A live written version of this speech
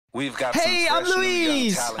We've got Hey, I'm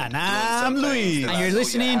Luis. And I'm Luis. And you're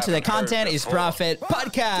listening to the Content is Profit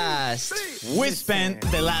podcast. We spent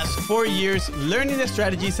the last 4 years learning the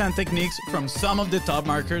strategies and techniques from some of the top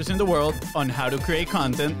marketers in the world on how to create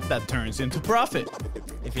content that turns into profit.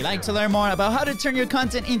 If you'd like to learn more about how to turn your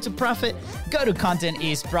content into profit, go to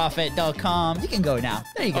contentisprofit.com. You can go now.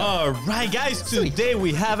 There you go. All right, guys. Today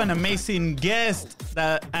we have an amazing guest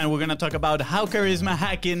and we're going to talk about how charisma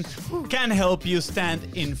hacking can help you stand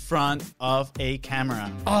in front of a camera.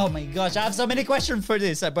 Oh my gosh, I have so many questions for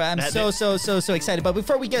this, but I'm so excited. But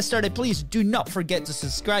before we get started, please do not forget to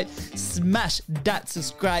subscribe. Smash that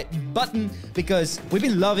subscribe button because we've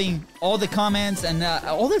been loving all the comments and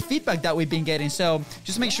all the feedback that we've been getting. So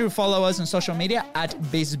just make sure to follow us on social media at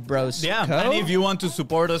BizBros. Yeah, and if you want to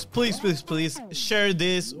support us, please share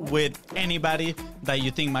this with anybody that you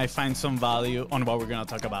think might find some value on what we're going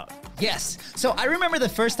to talk about. Yes. So I remember the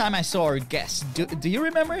first time I saw our guest. Do you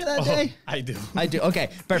remember that day? I do. I do. Okay,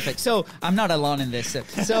 perfect. So I'm not alone in this.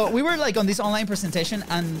 So we were like on this online presentation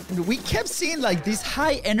and we kept seeing like this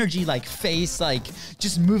high energy like face like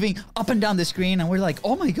just moving up and down the screen and we're like,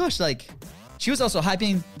 oh my gosh, like she was also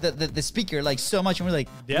hyping the speaker like so much and we're like,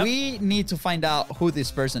 we need to find out who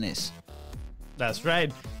this person is. That's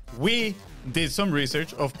right. We did some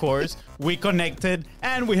research, of course. We connected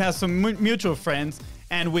and we have some mutual friends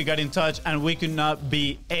and we got in touch and we could not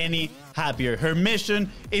be any happier. Her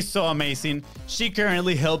mission is so amazing. She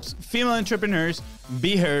currently helps female entrepreneurs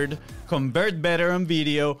be heard, convert better on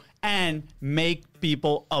video, and make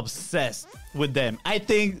people obsessed with them. I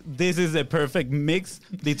think this is a perfect mix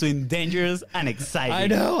between dangerous and exciting. I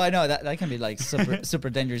know. That can be like super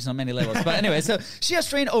dangerous on many levels. But anyway, so she has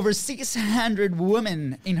trained over 600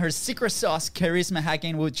 women in her secret sauce, charisma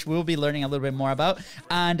hacking, which we'll be learning a little bit more about,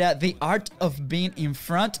 and the art of being in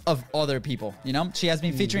front of other people. You know, she has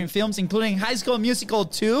been featuring films, including High School Musical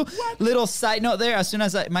 2. Little side note there, as soon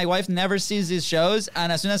as my wife never sees these shows,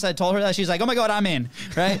 and as soon as I told her that, she's like, oh my God, I'm in,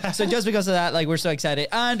 right? So just because of that, like, we're so excited.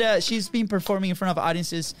 And she's been performing in front of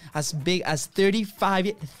audiences as big as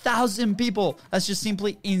 35,000 people. That's just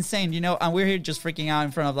simply insane, you know? And we're here just freaking out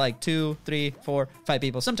in front of like 2, 3, 4, 5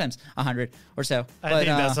 people, sometimes 100 or so. I think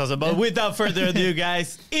that's awesome. But without further ado,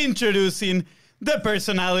 guys, introducing the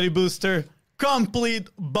personality booster, complete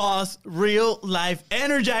boss, real life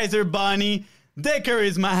energizer bunny, the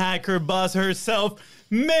charisma hacker boss herself,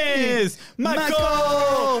 Miss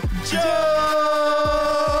McCall Jones!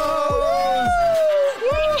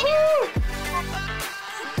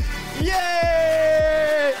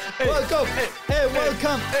 Yay! Welcome! Hey,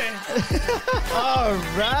 welcome! All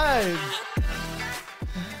right!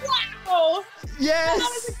 Wow! Yes! That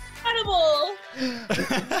was incredible!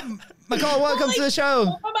 McCall, welcome to the show!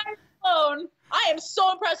 On my phone. I am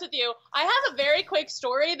so impressed with you. I have a very quick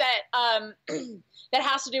story that that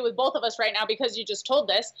has to do with both of us right now because you just told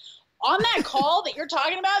this. On that call that you're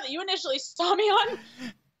talking about, that you initially saw me on,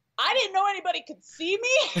 I didn't know anybody could see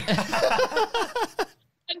me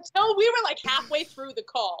until we were like halfway through the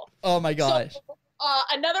call. Oh my gosh. So,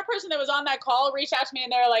 another person that was on that call reached out to me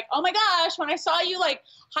and they were like, oh my gosh, when I saw you like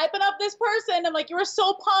hyping up this person, I'm like, you were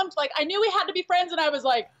so pumped. Like, I knew we had to be friends. And I was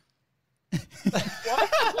like, what?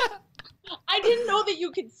 I didn't know that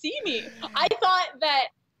you could see me. I thought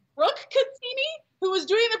that Brooke could see me, who was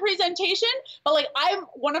doing the presentation, but like I'm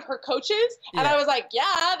one of her coaches, and I was like,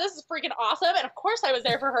 yeah, this is freaking awesome. And of course I was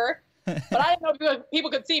there for her, but I didn't know people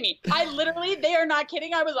could see me. I literally, they are not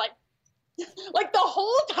kidding. I was like the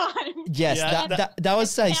whole time. Yes, yeah, that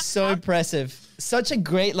was like so impressive. Such a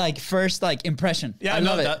great like first like impression. Yeah, I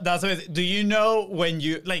love it. That's amazing. Do you know when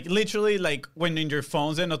you like literally like when in your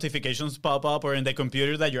phones the notifications pop up or in the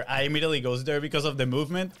computer that your eye immediately goes there because of the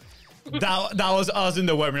movement? that was us in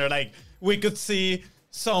the webinar. Like we could see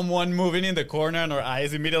someone moving in the corner and our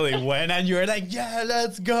eyes immediately went and you were like, yeah,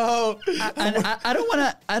 let's go. And I don't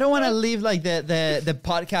want to leave like the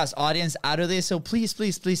podcast audience out of this. So please,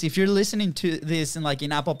 if you're listening to this in like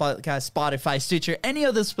in Apple Podcast, Spotify, Stitcher, any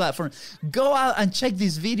of those platforms, go out and check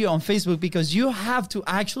this video on Facebook because you have to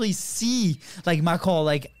actually see like McCall,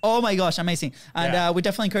 like, oh my gosh, amazing. And we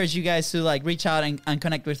definitely encourage you guys to like reach out and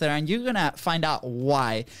connect with her and you're going to find out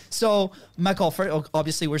why. So McCall,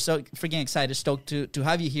 obviously we're so freaking excited, stoked to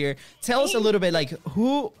have you here. Tell us a little bit like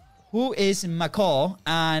who is McCall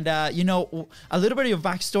and you know, a little bit of your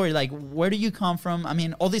backstory, like where do you come from? I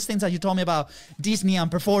mean, all these things that you told me about Disney and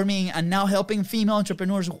performing and now helping female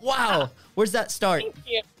entrepreneurs. Wow, where's that start? Thank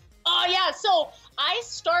you. Oh yeah, so I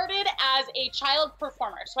started as a child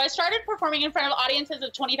performer. So I started performing in front of audiences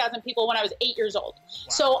of 20,000 people when I was 8 years old. Wow.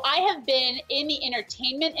 So I have been in the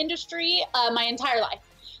entertainment industry my entire life.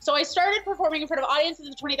 So I started performing in front of audiences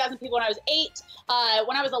of 20,000 people when I was 8.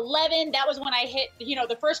 When I was 11, that was when I hit,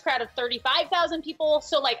 the first crowd of 35,000 people.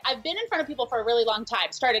 So like I've been in front of people for a really long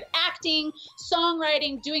time. Started acting,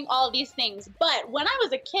 songwriting, doing all of these things. But when I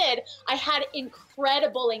was a kid, I had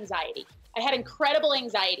incredible anxiety.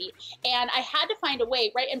 And I had to find a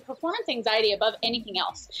way, right? And performance anxiety above anything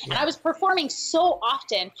else. Yeah. And I was performing so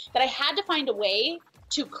often that I had to find a way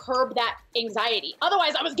to curb that anxiety.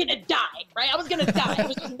 Otherwise, I was gonna die, right? I was gonna die. It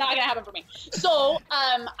was just not gonna happen for me. So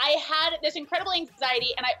I had this incredible anxiety,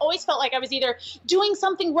 and I always felt like I was either doing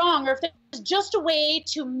something wrong, or if there was just a way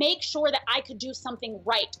to make sure that I could do something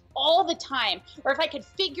right all the time, or if I could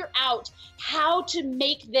figure out how to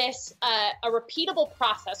make this a repeatable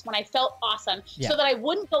process when I felt awesome, so that I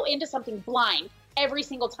wouldn't go into something blind every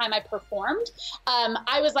single time I performed.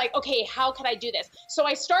 I was like, okay, how could I do this? So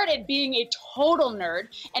I started being a total nerd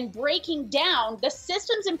and breaking down the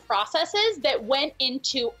systems and processes that went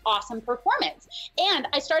into awesome performance. And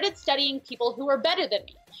I started studying people who were better than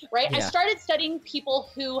me. Right? Yeah. I started studying people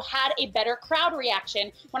who had a better crowd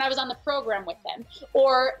reaction when I was on the program with them,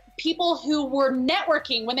 or people who were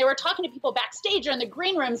networking when they were talking to people backstage or in the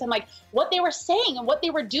green rooms, and like what they were saying and what they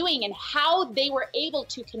were doing and how they were able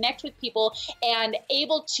to connect with people and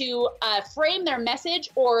able to frame their message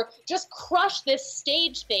or just crush this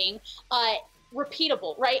stage thing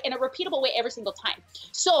repeatable, right? In a repeatable way every single time.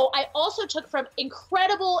 So I also took from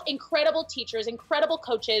incredible teachers, incredible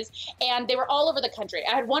coaches, and they were all over the country.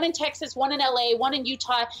 I had one in Texas, one in LA, one in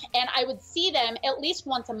Utah, and I would see them at least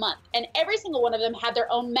once a month. And every single one of them had their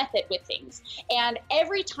own method with things. And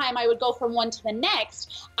every time I would go from one to the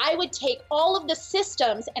next, I would take all of the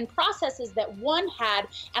systems and processes that one had,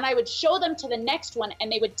 and I would show them to the next one, and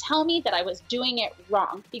they would tell me that I was doing it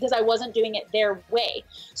wrong because I wasn't doing it their way.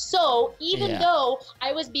 So even though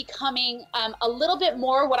I was becoming a little bit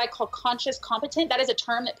more what I call conscious competent, that is a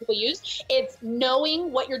term that people use. It's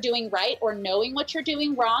knowing what you're doing right or knowing what you're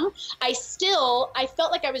doing wrong. I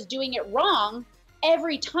felt like I was doing it wrong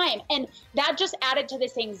every time. And that just added to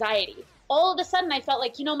this anxiety. All of a sudden, I felt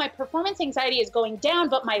like, my performance anxiety is going down,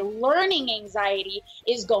 but my learning anxiety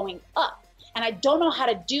is going up. And I don't know how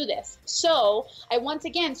to do this. So I once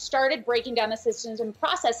again started breaking down the systems and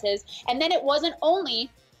processes. And then it wasn't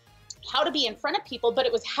only how to be in front of people, but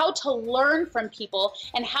it was how to learn from people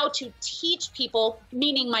and how to teach people,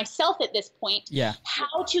 meaning myself at this point,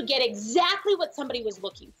 how to get exactly what somebody was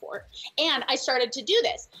looking for. And I started to do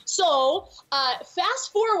this. So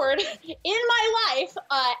fast forward in my life,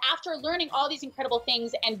 after learning all these incredible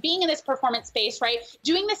things and being in this performance space, right,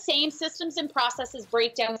 doing the same systems and processes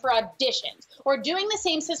breakdown for auditions, or doing the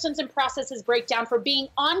same systems and processes breakdown for being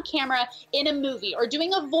on camera in a movie, or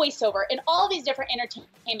doing a voiceover in all these different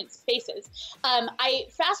entertainment spaces. I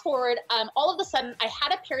fast forward, all of a sudden I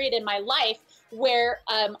had a period in my life where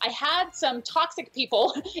I had some toxic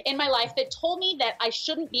people in my life that told me that I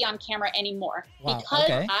shouldn't be on camera anymore because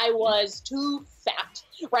I was too fat,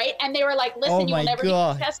 right? And they were like, listen, you will never be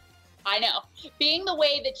successful. I know. Being the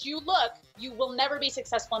way that you look, you will never be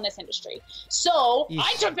successful in this industry. So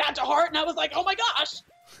I took that to heart and I was like, oh my gosh,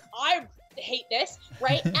 I hate this,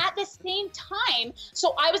 right? At the same time,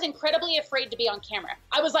 so I was incredibly afraid to be on camera.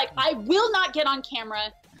 I was like, I will not get on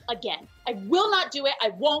camera again. I will not do it. I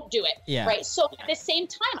won't do it, right? So at the same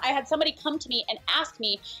time, I had somebody come to me and ask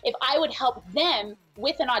me if I would help them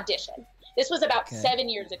with an audition. This was about 7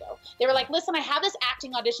 years ago. They were like, listen, I have this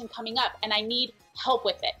acting audition coming up and I need help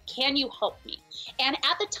with it. Can you help me? And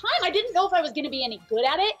at the time, I didn't know if I was going to be any good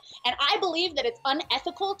at it. And I believe that it's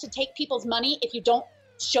unethical to take people's money if you don't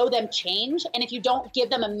show them change and if you don't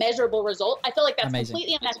give them a measurable result. I feel like that's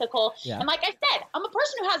completely unethical. And like I said, I'm a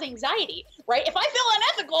person who has anxiety, right? If I feel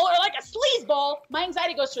unethical or like a sleazeball, my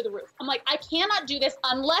anxiety goes through the roof. I'm like, I cannot do this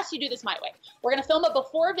unless you do this my way. We're going to film a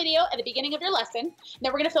before video at the beginning of your lesson, and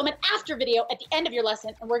then we're going to film an after video at the end of your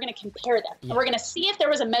lesson, and we're going to compare them. And we're going to see if there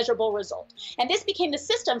was a measurable result. And this became the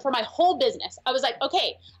system for my whole business. I was like,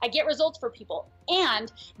 okay, I get results for people.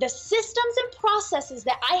 And the systems and processes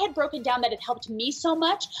that I had broken down that had helped me so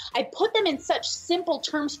much, I put them in such simple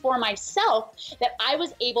terms for myself that I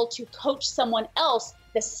was able to coach someone else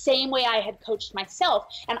the same way I had coached myself.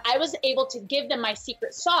 And I was able to give them my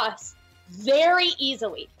secret sauce very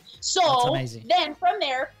easily. So then from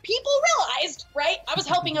there, people realized, right, I was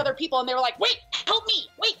helping other people and they were like, wait, help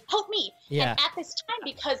me. And at this time,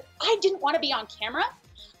 because I didn't want to be on camera,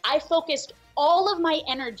 I focused all of my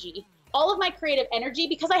energy all of my creative energy,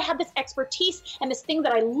 because I had this expertise and this thing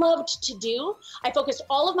that I loved to do, I focused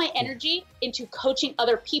all of my energy into coaching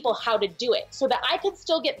other people how to do it so that I could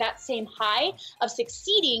still get that same high of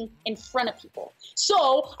succeeding in front of people.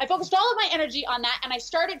 So I focused all of my energy on that, and I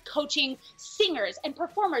started coaching singers and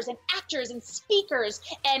performers and actors and speakers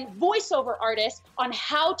and voiceover artists on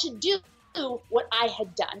how to do what I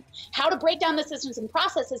had done, how to break down the systems and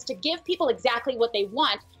processes to give people exactly what they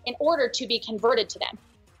want in order to be converted to them.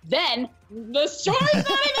 Then, the story's not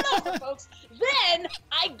even over, folks. Then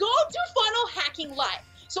I go to Funnel Hacking Live.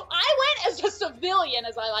 So I went as a civilian,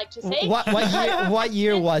 as I like to say. What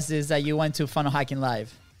year was this that you went to Funnel Hacking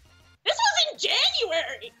Live? This was in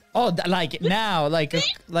January. Oh, like now, like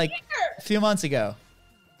a few months ago.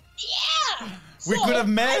 Yeah. We could have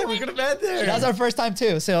met. We could have met there. That's our first time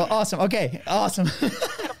too. So awesome. Okay, awesome.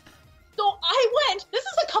 So I went. This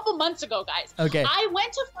is a couple months ago, guys. Okay. I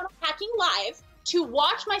went to Funnel Hacking Live to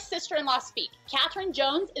watch my sister-in-law speak. Catherine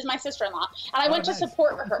Jones is my sister-in-law, and I went to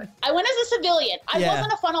support her. I went as a civilian. I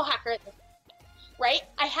wasn't a funnel hacker at this point, right?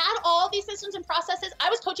 I had all these systems and processes. I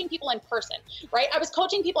was coaching people in person, right? I was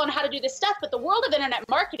coaching people on how to do this stuff, but the world of internet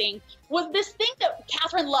marketing was this thing that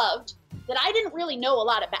Catherine loved that I didn't really know a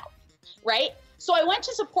lot about, right? So I went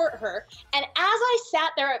to support her, and as I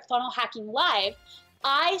sat there at Funnel Hacking Live,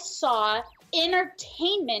 I saw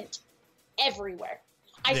entertainment everywhere.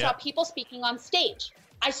 I saw people speaking on stage.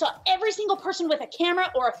 I saw every single person with a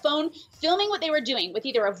camera or a phone filming what they were doing with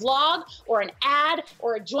either a vlog or an ad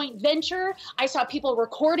or a joint venture. I saw people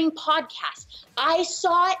recording podcasts. I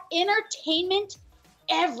saw entertainment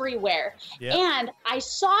everywhere. Yep. And I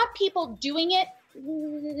saw people doing it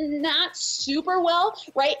not super well,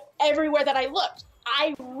 right? Everywhere that I looked.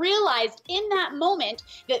 I realized in that moment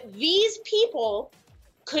that these people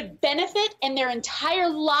could benefit and their entire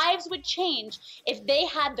lives would change if they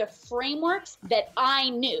had the frameworks that I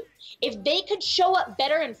knew. If they could show up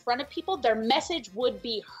better in front of people, their message would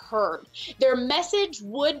be heard. Their message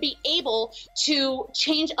would be able to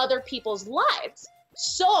change other people's lives.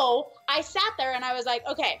 So I sat there and I was like,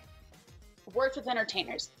 okay, I've worked with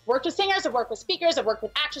entertainers, worked with singers, I've worked with speakers, I've worked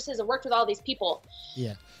with actresses, I've worked with all these people.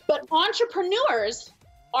 Yeah. But entrepreneurs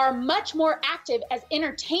are much more active as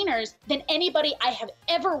entertainers than anybody I have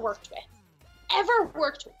ever worked with.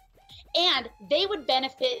 And they would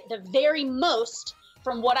benefit the very most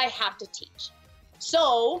from what I have to teach.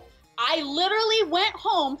 So I literally went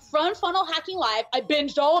home from Funnel Hacking Live. I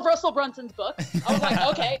binged all of Russell Brunson's books. I was like,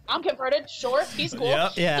 okay, I'm converted. Sure, he's cool.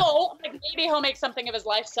 Yep, yeah. So like, maybe he'll make something of his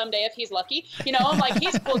life someday if he's lucky. You know, I'm like,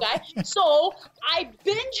 he's a cool guy. So I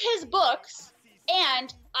binge his books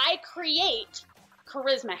and I create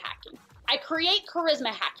charisma hacking.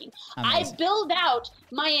 I build out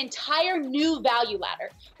my entire new value ladder,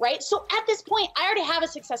 right? So at this point, I already have a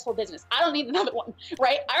successful business. I don't need another one,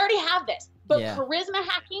 right? I already have this. But charisma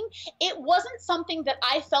hacking, it wasn't something that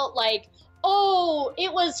I felt like, oh,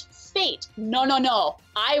 it was fate. No.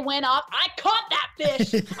 I went off. I caught that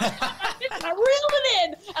fish. And I reeled it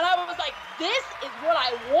in. And I was like, this is what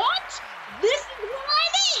I want. This is what I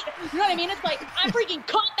need. You know what I mean? It's like, I freaking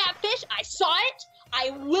caught that fish. I saw it.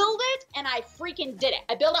 I willed it, and I freaking did it.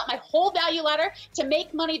 I built out my whole value ladder to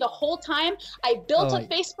make money the whole time. I built a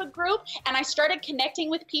Facebook group, and I started connecting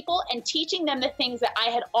with people and teaching them the things that I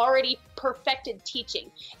had already perfected teaching.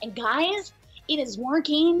 And guys, it is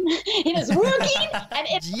working. It is working, and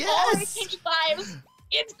it's already changed lives.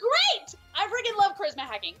 It's great. I freaking love charisma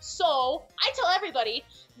hacking. So I tell everybody,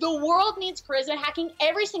 the world needs charisma hacking.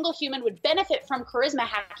 Every single human would benefit from charisma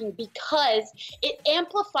hacking because it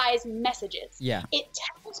amplifies messages. Yeah. It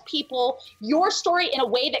tells people your story in a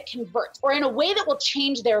way that converts or in a way that will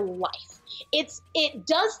change their life. It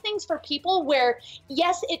does things for people where,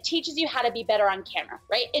 yes, it teaches you how to be better on camera,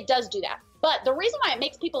 right? It does do that. But the reason why it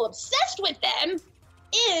makes people obsessed with them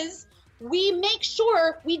is we make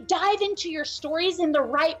sure we dive into your stories in the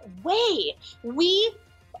right way. We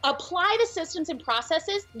apply the systems and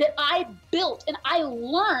processes that I built and I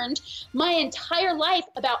learned my entire life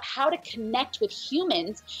about how to connect with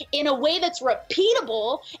humans in a way that's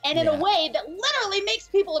repeatable and in a way that literally makes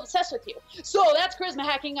people obsessed with you. So that's charisma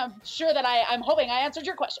hacking. I'm sure that I'm hoping I answered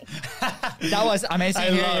your question. That was amazing.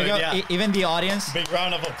 Here you go. Yeah. Even the audience. Big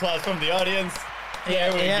round of applause from the audience.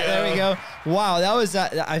 There we go. Wow, that was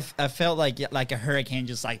I felt like a hurricane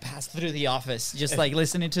just like passed through the office, just like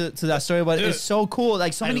listening to that story. But it's so cool.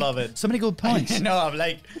 Like I love it. So many good points. No, I'm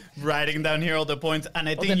like writing down here all the points, and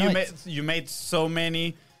I think you made so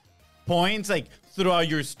many points like throughout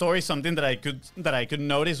your story. Something that I could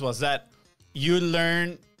notice was that you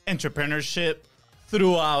learn entrepreneurship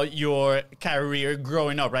throughout your career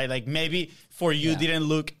growing up, right? Like maybe for you didn't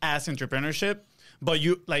look as entrepreneurship, but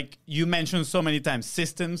you mentioned so many times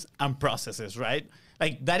systems and processes, right?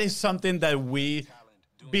 Like that is something that we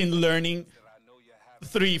been learning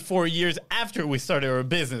 3-4 years after we started our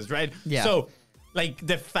business, right? Yeah. So like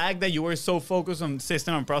the fact that you were so focused on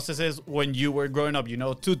system and processes when you were growing up,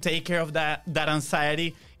 to take care of that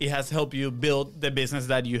anxiety, it has helped you build the business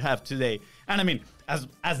that you have today. And I mean,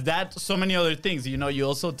 as that, so many other things, you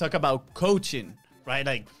also talk about coaching, right?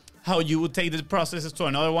 Like how you would take the processes to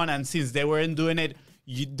another one. And since they weren't doing it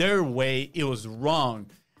their way, it was wrong.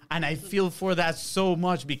 And I feel for that so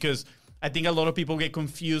much because I think a lot of people get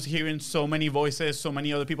confused hearing so many voices, so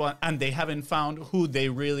many other people, and they haven't found who they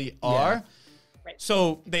really are. Yeah. Right.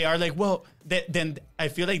 So they are like, well, then I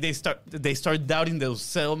feel like they start doubting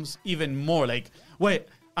themselves even more. Like, wait,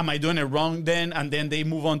 am I doing it wrong then? And then they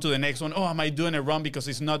move on to the next one. Oh, am I doing it wrong because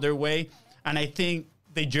it's not their way? And I think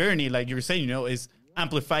the journey, like you're saying, is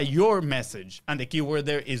amplify your message. And the key word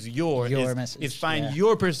there is your message. Is find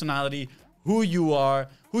your personality, who you are,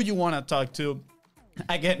 who you want to talk to.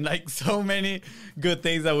 Again, like so many good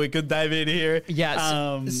things that we could dive in here.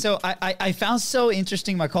 Yeah. So I found so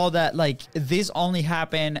interesting, McCall, that like this only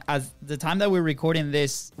happened as the time that we're recording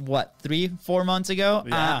this, 3-4 months ago?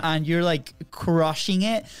 Yeah. And you're like crushing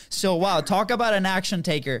it. So, wow, talk about an action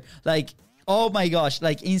taker. Like, oh my gosh,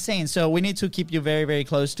 like insane. So we need to keep you very, very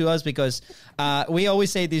close to us because we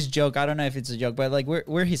always say this joke. I don't know if it's a joke, but like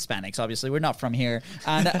we're Hispanics, obviously. We're not from here.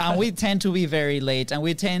 And we tend to be very late and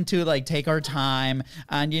we tend to like take our time.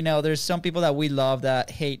 And, there's some people that we love that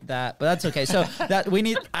hate that, but that's okay. So that we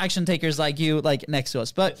need action takers like you, like next to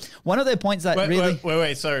us. But one of the points that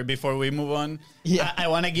Wait, sorry. Before we move on, I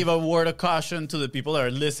want to give a word of caution to the people that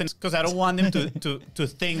are listening because I don't want them to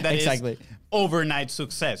think that exactly. It's overnight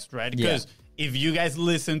success, right? Because if you guys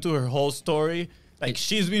listen to her whole story, like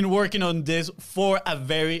she's been working on this for a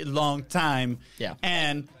very long time. Yeah.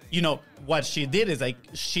 And, what she did is like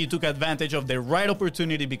she took advantage of the right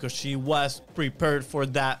opportunity because she was prepared for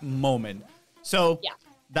that moment. So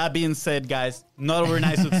that being said, guys, not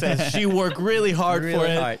overnight success. She worked really hard for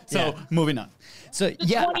it. So moving on. So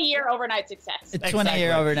yeah, 20-year overnight success.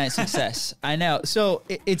 20-year overnight success. I know. So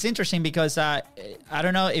it's interesting because I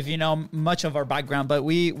don't know if you know much of our background, but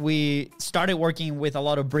we started working with a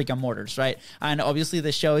lot of brick and mortars, right? And obviously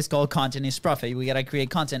the show is called Content is Profit. We gotta create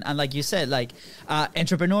content, and like you said, like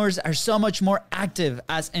entrepreneurs are so much more active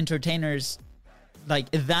as entertainers,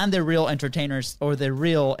 like than the real entertainers or the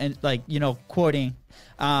real and like quoting.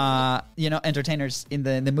 Entertainers in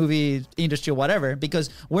the movie industry or whatever,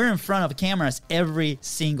 because we're in front of cameras every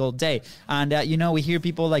single day. And, we hear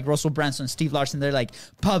people like Russell Branson, Steve Larson, they're like,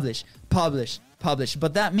 publish.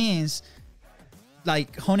 But that means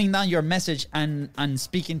like honing down your message and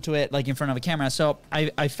speaking to it like in front of a camera. So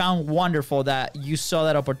I found wonderful that you saw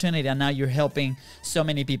that opportunity and now you're helping so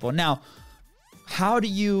many people. Now, how do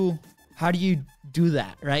you do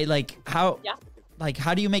that, right? Like how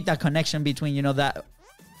do you make that connection between, that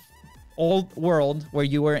old world where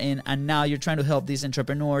you were in and now you're trying to help these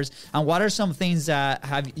entrepreneurs? And what are some things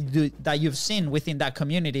that you've seen within that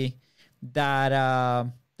community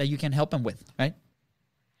that you can help them with, right?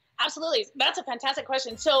 Absolutely. That's a fantastic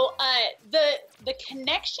question. So the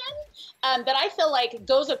connection that I feel like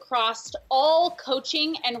goes across all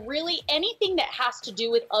coaching and really anything that has to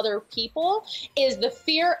do with other people is the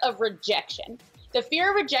fear of rejection. The fear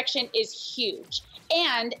of rejection is huge.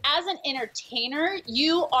 And as an entertainer,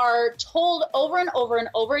 you are told over and over and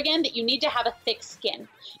over again that you need to have a thick skin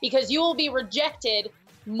because you will be rejected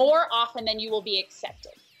more often than you will be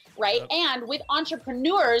accepted, right? Yep. And with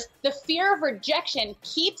entrepreneurs, the fear of rejection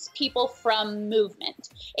keeps people from movement.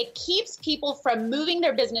 It keeps people from moving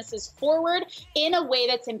their businesses forward in a way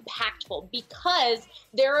that's impactful because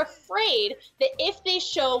they're afraid that if they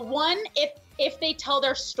show if they tell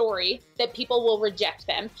their story, that people will reject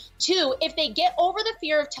them. 2, if they get over the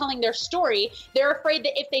fear of telling their story, they're afraid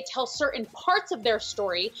that if they tell certain parts of their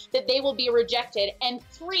story, that they will be rejected. And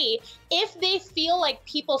 3, if they feel like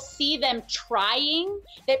people see them trying,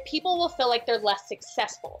 that people will feel like they're less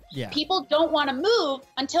successful. Yeah. People don't want to move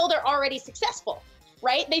until they're already successful.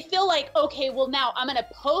 Right? They feel like, okay, well, now I'm going to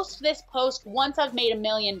post this post once I've made $1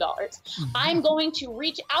 million. Mm-hmm. I'm going to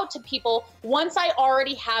reach out to people once I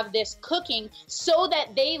already have this cooking so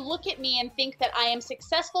that they look at me and think that I am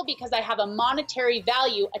successful because I have a monetary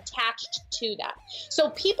value attached to that. So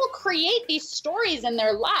people create these stories in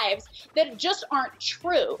their lives that just aren't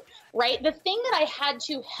true. Right? The thing that I had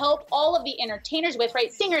to help all of the entertainers with, right?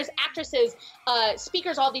 Singers, actresses,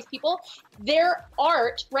 speakers, all these people, their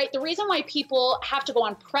art, right? The reason why people have to go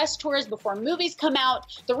on press tours before movies come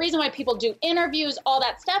out, the reason why people do interviews, all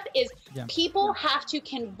that stuff is people have to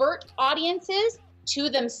convert audiences to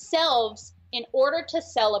themselves in order to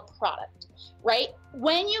sell a product, right?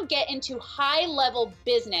 When you get into high level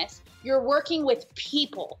business, you're working with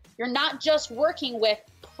people. You're not just working with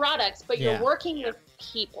products, but you're working with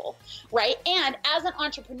people, right? And as an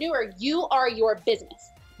entrepreneur, you are your business.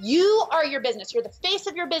 You are your business. You're the face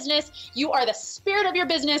of your business. You are the spirit of your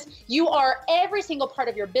business. You are every single part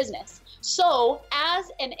of your business. So as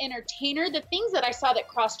an entertainer, the things that I saw that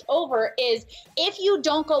crossed over is if you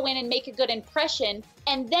don't go in and make a good impression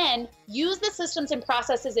and then use the systems and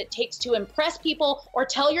processes it takes to impress people or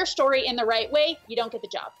tell your story in the right way, you don't get the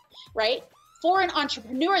job, right? For an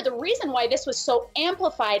entrepreneur, the reason why this was so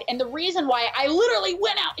amplified and the reason why I literally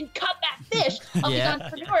went out and caught that fish of these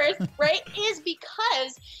entrepreneurs, right, is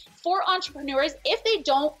because for entrepreneurs, if they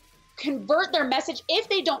don't convert their message, if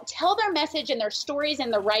they don't tell their message and their stories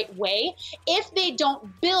in the right way, if they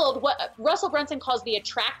don't build what Russell Brunson calls the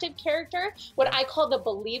attractive character, what I call the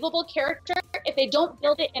believable character, if they don't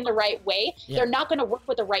build it in the right way, they're not going to work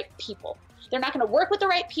with the right people. They're not going to work with the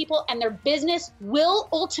right people and their business will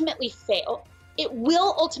ultimately fail. It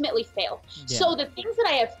will ultimately fail. Yeah. So the things that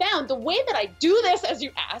I have found, the way that I do this, as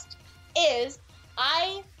you asked, is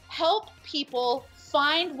I help people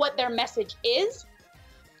find what their message is.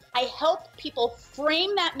 I help people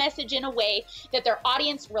frame that message in a way that their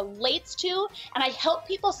audience relates to, and I help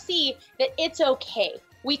people see that it's okay.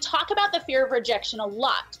 We talk about the fear of rejection a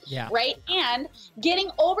lot, right? And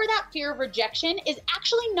getting over that fear of rejection is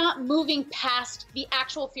actually not moving past the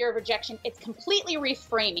actual fear of rejection. It's completely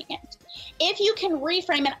reframing it. If you can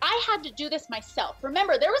reframe, and I had to do this myself.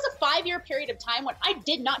 Remember, there was a 5-year period of time when I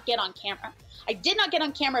did not get on camera. I did not get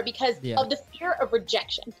on camera because of the fear of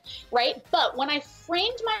rejection, right? But when I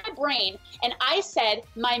framed my brain and I said,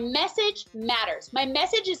 my message matters. My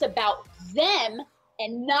message is about them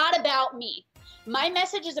and not about me. My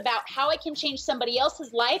message is about how I can change somebody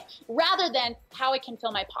else's life rather than how I can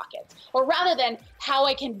fill my pockets or rather than how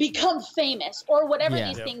I can become famous or whatever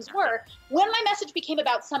these things were. When my message became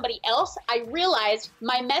about somebody else, I realized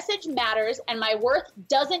my message matters and my worth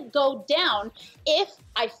doesn't go down if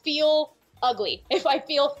I feel ugly, if I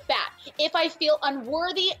feel fat, if I feel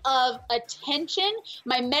unworthy of attention,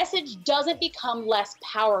 my message doesn't become less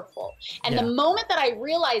powerful. And the moment that I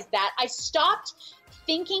realized that, I stopped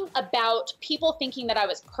thinking about people thinking that I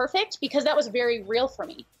was perfect because that was very real for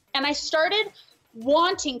me. And I started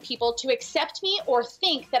wanting people to accept me or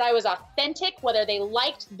think that I was authentic, whether they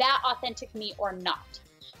liked that authentic me or not.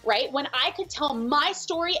 Right? When I could tell my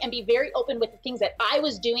story and be very open with the things that I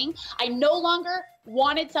was doing, I no longer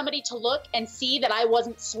wanted somebody to look and see that I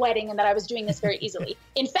wasn't sweating and that I was doing this very easily.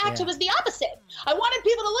 In fact, it was the opposite. I wanted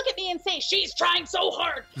people to look at me and say, she's trying so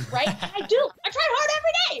hard, right? I do. I try hard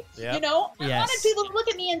every day, you know? I wanted people to look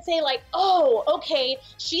at me and say like, oh, okay,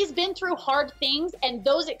 she's been through hard things and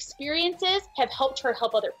those experiences have helped her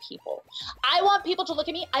help other people. I want people to look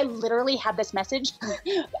at me. I literally had this message.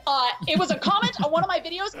 It was a comment on one of my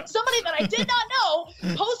videos. Somebody that I did not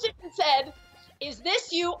know posted and said, is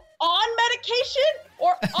this you on medication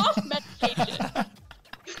or off medication? And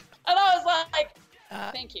I was like,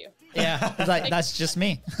 thank you. Yeah, it's like, that's just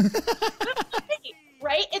me.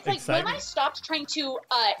 Right? It's like when I stopped trying to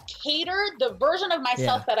cater the version of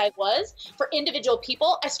myself that I was for individual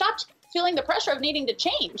people, I stopped feeling the pressure of needing to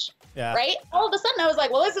change, right? All of a sudden I was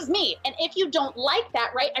like, well, this is me. And if you don't like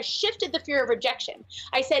that, right, I shifted the fear of rejection.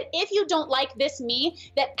 I said, if you don't like this me,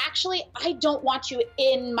 that actually I don't want you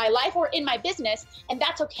in my life or in my business, and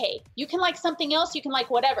that's okay. You can like something else, you can like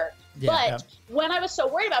whatever. But when I was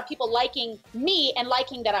so worried about people liking me and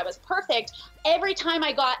liking that I was perfect, every time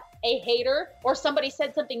I got a hater or somebody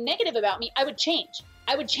said something negative about me, I would change.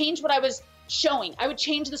 I would change what I was showing. I would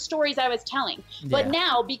change the stories I was telling. But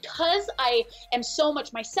now, because I am so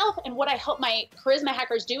much myself, and what I help my charisma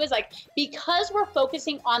hackers do is like, because we're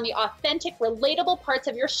focusing on the authentic, relatable parts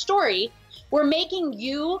of your story, we're making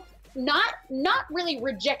you not really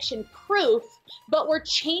rejection proof, but we're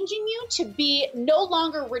changing you to be no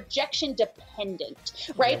longer rejection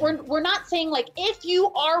dependent, right? We're not saying like, if you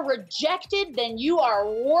are rejected, then you are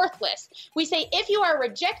worthless. We say, if you are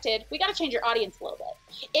rejected, we got to change your audience a little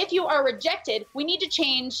bit. If you are rejected, we need to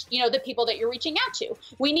change, you know, the people that you're reaching out to.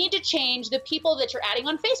 We need to change the people that you're adding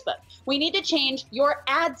on Facebook. We need to change your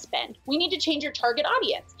ad spend. We need to change your target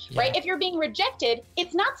audience, right? If you're being rejected,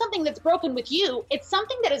 it's not something that's broken with you. It's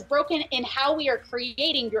something that is broken in how we are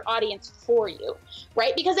creating your audience for you,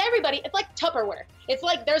 right? Because everybody, it's like Tupperware. It's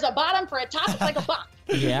like there's a bottom for a top. It's like a box.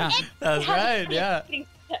 That's right.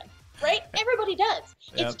 right? Everybody does.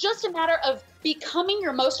 It's just a matter of becoming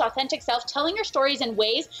your most authentic self, telling your stories in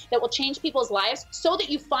ways that will change people's lives so that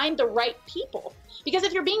you find the right people. Because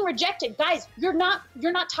if you're being rejected, guys, you're not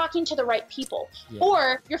talking to the right people.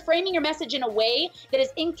 Or you're framing your message in a way that is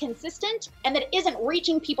inconsistent and that isn't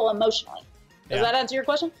reaching people emotionally. Does that answer your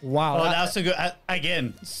question? Wow. Oh, that's a good.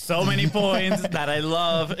 Again, so many points that I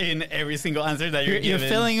love in every single answer that you're You're giving.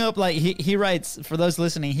 filling up, like, he writes, for those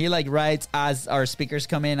listening, he like writes as our speakers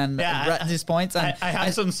come in and write these points. And I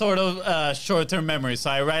have some sort of short-term memory, so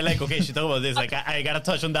I write like, okay, she talked about this, like I gotta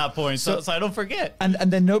touch on that point, so I don't forget. And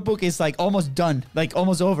the notebook is like almost done, like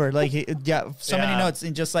almost over. Like many notes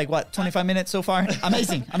in just like what 25 minutes so far.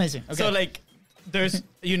 Amazing. Okay. So like, there's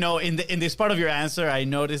in this part of your answer, I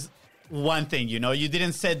noticed one thing. You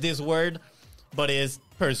didn't say this word, but it's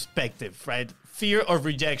perspective, right? Fear of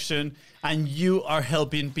rejection, and you are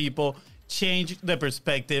helping people change the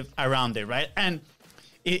perspective around it, right? And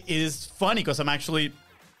it is funny because I'm actually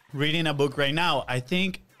reading a book right now. I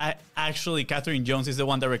think Catherine Jones is the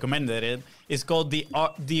one that recommended it. It's called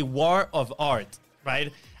The War of Art,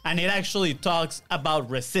 right? And it actually talks about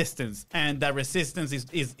resistance, and that resistance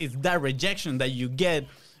is that rejection that you get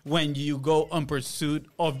when you go on pursuit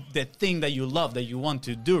of the thing that you love, that you want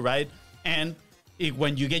to do, right? And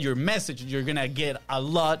when you get your message, you're gonna get a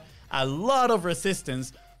lot of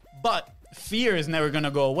resistance, but fear is never gonna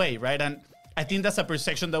go away, right? And I think that's a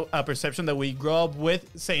perception that we grow up with,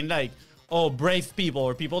 saying like, oh, brave people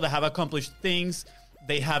or people that have accomplished things,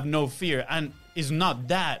 they have no fear. And it's not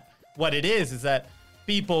that. What it is that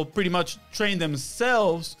people pretty much train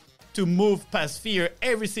themselves to move past fear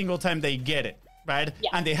every single time they get it. Right? Yeah.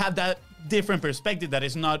 And they have that different perspective that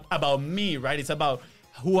is not about me, right? It's about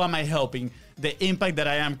who am I helping, the impact that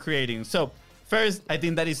I am creating. So first, I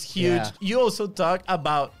think that is huge. Yeah. You also talk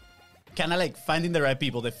about kind of like finding the right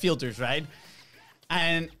people, the filters, right?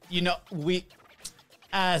 And, we,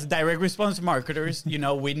 as direct response marketers,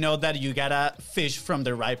 we know that you gotta fish from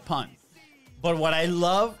the right pond. But what I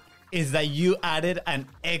love is that you added an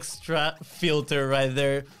extra filter right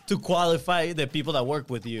there to qualify the people that work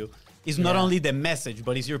with you. It's not only the message,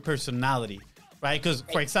 but it's your personality, right? Because,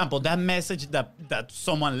 for example, that message that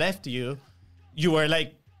someone left you were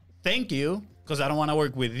like, thank you, because I don't want to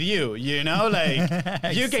work with you, Like,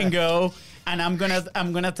 Exactly. You can go, and I'm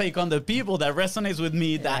gonna take on the people that resonates with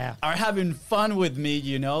me, that are having fun with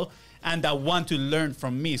me, and that want to learn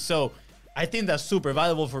from me. So I think that's super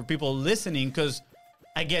valuable for people listening, because,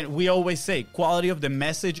 again, we always say quality of the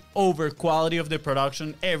message over quality of the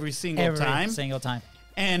production every single time.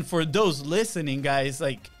 And for those listening, guys,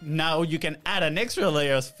 like, now you can add an extra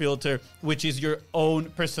layer of filter, which is your own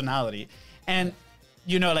personality. And,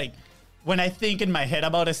 like, when I think in my head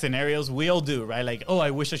about the scenarios, we all do, right? Like, oh,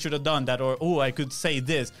 I wish I should have done that, or, oh, I could say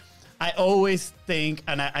this. I always think,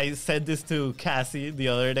 and I said this to Cassie the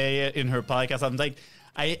other day in her podcast, I'm like,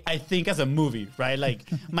 I think as a movie, right? Like,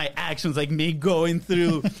 my actions, like me going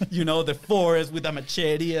through, the forest with a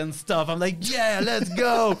machete and stuff. I'm like, yeah, let's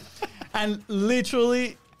go. And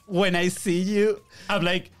literally, when I see you, I'm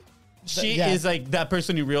like, she is like that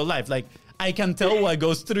person in real life. Like, I can tell what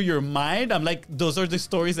goes through your mind. I'm like, those are the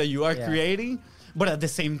stories that you are creating. But at the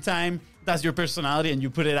same time, that's your personality and you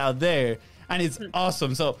put it out there. And it's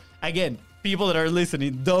awesome. So, again, people that are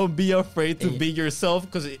listening, don't be afraid to be yourself,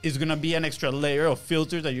 because it's going to be an extra layer of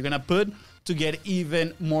filters that you're going to put to get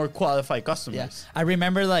even more qualified customers. Yeah. I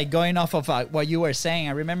remember, like, going off of what you were saying,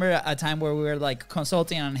 I remember a time where we were like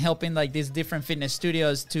consulting and helping like these different fitness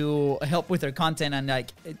studios to help with their content and like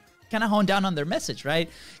kind of hone down on their message, right?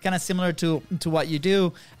 Kind of similar to what you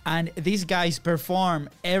do. And these guys perform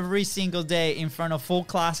every single day in front of full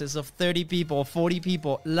classes of 30 people, 40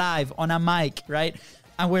 people live on a mic, right?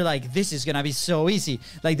 And we're like, this is going to be so easy.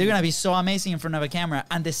 Like, they're going to be so amazing in front of a camera.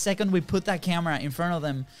 And the second we put that camera in front of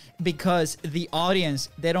them, because the audience,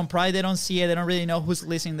 they don't see it. They don't really know who's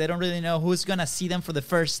listening. They don't really know who's going to see them for the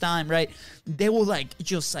first time, right? They will like,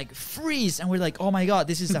 just like freeze. And we're like, oh my God,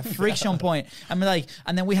 this is a friction point. And we're like,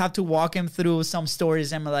 and then we have to walk them through some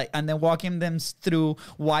stories and we're like, and then walking them through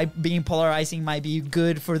why being polarizing might be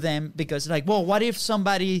good for them. Because like, well, what if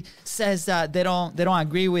somebody says that they don't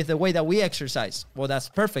agree with the way that we exercise? Well, that's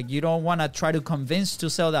perfect. You don't want to try to convince to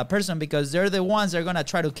sell that person, because they're the ones that are going to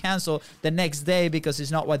try to cancel the next day because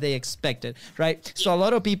it's not what they expected, right? So a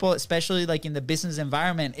lot of people, especially like in the business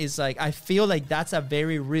environment, is like, I feel like that's a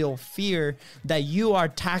very real fear that you are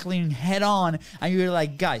tackling head on, and you're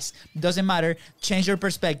like, guys, doesn't matter, change your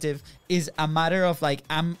perspective. Is a matter of like,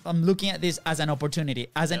 I'm looking at this as an opportunity,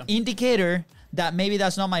 as an indicator that maybe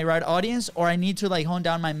that's not my right audience, or I need to like hone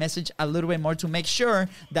down my message a little bit more to make sure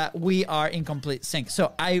that we are in complete sync.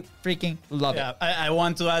 So I freaking love it. I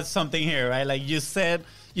want to add something here, right? Like you said,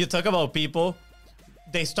 you talk about people,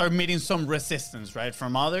 they start meeting some resistance, right,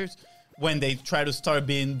 from others when they try to start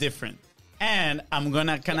being different. And I'm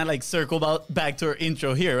gonna kind of like circle back to our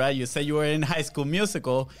intro here, right? You said you were in High School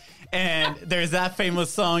Musical, and there's that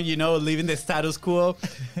famous song, you know, leaving the status quo.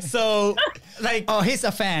 So, like, oh, he's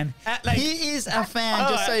a fan. He is a fan,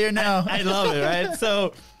 just so you know. I love it, right?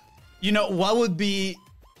 So, you know, what would be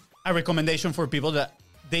a recommendation for people that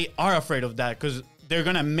they are afraid of that, because they're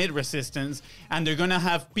gonna meet resistance, and they're gonna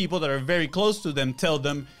have people that are very close to them tell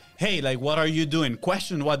them, hey, like, what are you doing?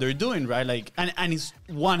 Question what they're doing, right? Like, and it's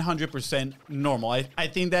 100% normal. I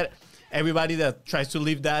think that everybody that tries to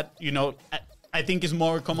leave that, you know, I think is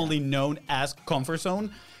more commonly known as comfort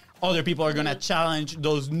zone. Other people are going to challenge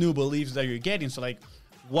those new beliefs that you're getting. So, like,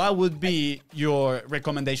 what would be your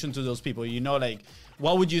recommendation to those people? You know, like,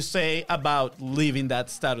 what would you say about leaving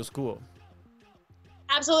that status quo?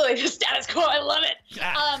 Absolutely, the status quo. I love it.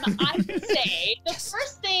 I would say the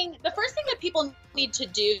first thing that people need to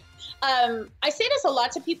do. I say this a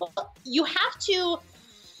lot to people. You have to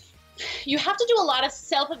do a lot of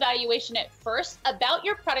self-evaluation at first about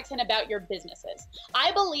your products and about your businesses.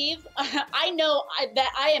 I believe, I know that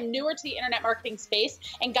I am newer to the internet marketing space,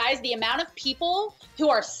 and guys, the amount of people who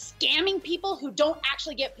are scamming people who don't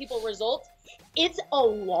actually get people results, it's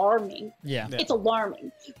alarming. Yeah. It's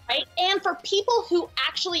alarming, right? And for people who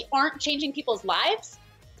actually aren't changing people's lives,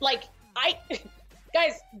 like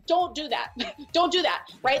guys, don't do that. Don't do that,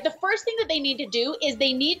 right? The first thing that they need to do is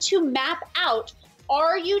they need to map out,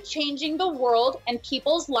 are you changing the world and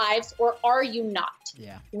people's lives, or are you not?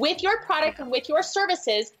 Yeah. With your product and with your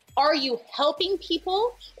services, are you helping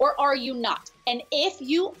people or are you not? And if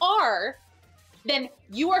you are, then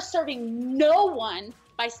you are serving no one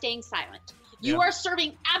by staying silent. You are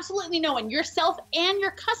serving absolutely no one, yourself and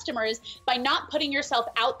your customers, by not putting yourself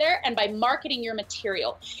out there and by marketing your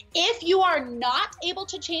material. If you are not able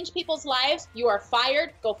to change people's lives, you are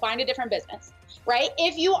fired. Go find a different business, right?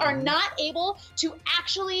 If you are not able to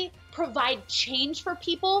actually provide change for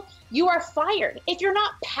people, you are fired. If you're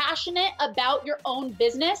not passionate about your own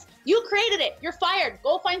business, you created it. You're fired.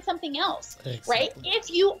 Go find something else, right?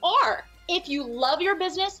 If you love your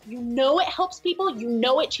business, you know it helps people, you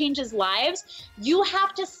know it changes lives, you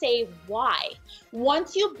have to say why.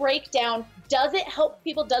 Once you break down, does it help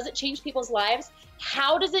people? Does it change people's lives?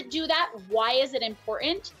 How does it do that? Why is it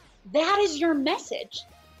important? That is your message.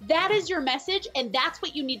 That is your message, and that's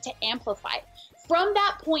what you need to amplify. From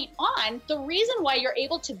that point on, the reason why you're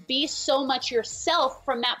able to be so much yourself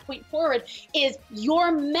from that point forward is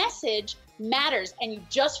your message matters, and you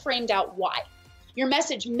just framed out why. Your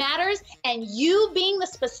message matters, and you being the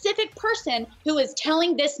specific person who is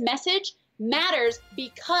telling this message matters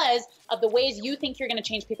because of the ways you think you're going to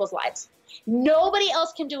change people's lives. Nobody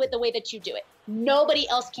else can do it the way that you do it. Nobody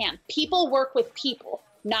else can. People work with people,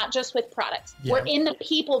 not just with products. Yeah. We're in the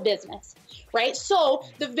people business, right? So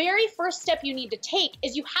the very first step you need to take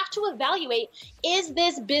is you have to evaluate, is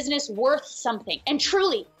this business worth something? And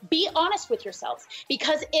truly be honest with yourselves,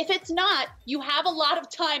 because if it's not, you have a lot of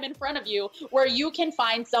time in front of you where you can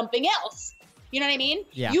find something else. You know what I mean?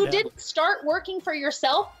 Yeah. You didn't start working for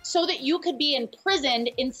yourself so that you could be imprisoned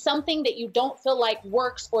in something that you don't feel like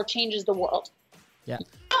works or changes the world. Yeah. You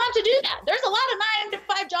don't have to do that. There's a lot of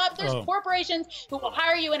 9-to-5 jobs. There's corporations who will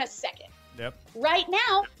hire you in a second. Yep. Right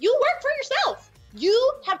now, you work for yourself.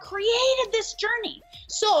 You have created this journey.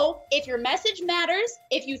 So if your message matters,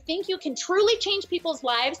 if you think you can truly change people's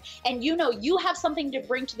lives, and you know you have something to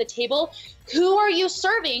bring to the table, who are you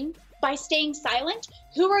serving by staying silent?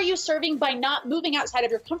 Who are you serving by not moving outside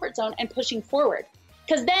of your comfort zone and pushing forward?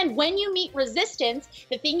 Because then when you meet resistance,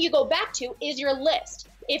 the thing you go back to is your list.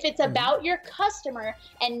 If it's about your customer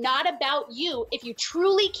and not about you, if you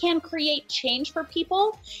truly can create change for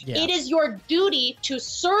people, it is your duty to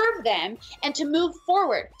serve them and to move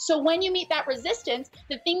forward. So when you meet that resistance,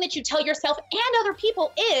 the thing that you tell yourself and other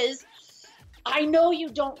people is, I know you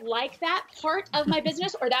don't like that part of my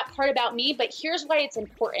business or that part about me, but here's why it's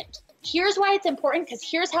important. Here's why it's important, because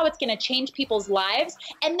here's how it's going to change people's lives.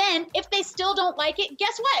 And then if they still don't like it,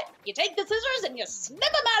 guess what? You take the scissors and you snip them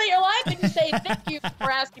out of your life and you say, thank you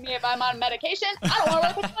for asking me if I'm on medication. I don't want to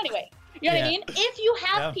work with you anyway. You know what I mean? If you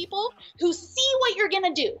have people who see what you're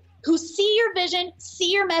going to do, who see your vision,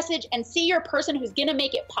 see your message, and see your person who's going to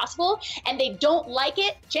make it possible, and they don't like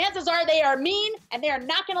it, chances are they are mean and they are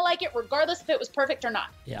not going to like it regardless if it was perfect or not.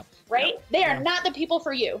 Yeah. Right? They are not the people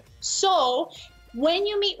for you. So when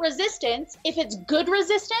you meet resistance, if it's good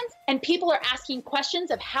resistance and people are asking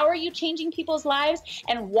questions of how are you changing people's lives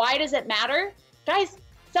and why does it matter, guys,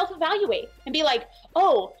 self-evaluate and be like,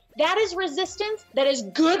 oh, that is resistance. That is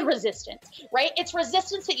good resistance, right? It's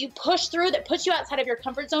resistance that you push through that puts you outside of your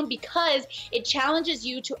comfort zone because it challenges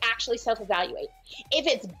you to actually self-evaluate. If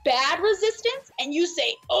it's bad resistance and you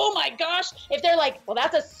say, oh my gosh, if they're like, well,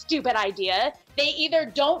 that's a stupid idea, they either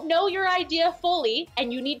don't know your idea fully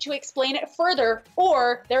and you need to explain it further,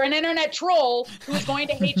 or they're an internet troll who's going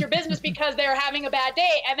to hate your business because they're having a bad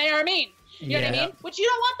day and they are mean. You know what I mean? Which you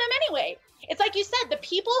don't want them anyway. It's like you said, the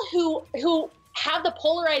people who have the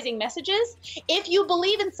polarizing messages, if you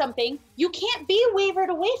believe in something, you can't be wavered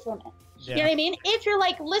away from it. You know what I mean? If you're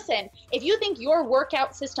like, listen, if you think your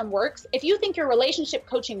workout system works, if you think your relationship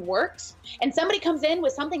coaching works, and somebody comes in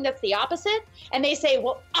with something that's the opposite, and they say,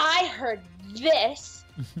 well, I heard this.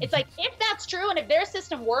 It's like, if that's true, and if their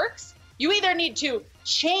system works, you either need to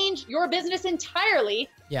change your business entirely,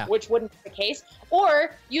 which wouldn't be the case,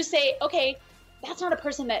 or you say, okay, that's not a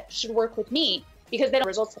person that should work with me because they don't have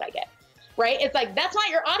results that I get. Right? It's like, that's not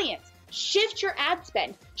your audience. Shift your ad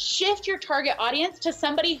spend, shift your target audience to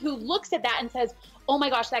somebody who looks at that and says, oh my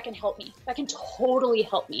gosh, that can help me. That can totally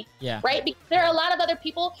help me. Right? Because there are a lot of other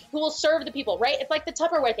people who will serve the people, right? It's like the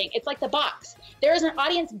Tupperware thing. It's like the box. There is an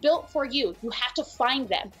audience built for you. You have to find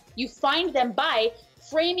them. You find them by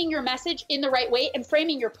framing your message in the right way and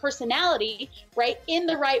framing your personality, right, in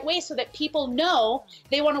the right way so that people know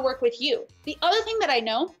they want to work with you. The other thing that I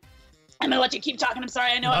know, I'm going to let you keep talking. I'm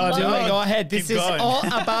sorry. I know I'm long. Go ahead. This is all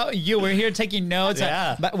about you. We're here taking notes.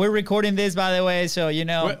 But we're recording this, by the way, so you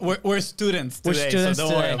know. We're students today, so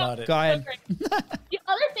don't worry about it. Go ahead. The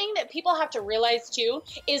other thing that people have to realize, too,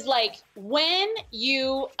 is like when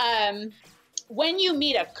you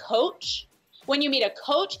meet a coach,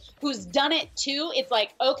 who's done it, too, it's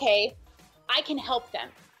like, okay, I can help them,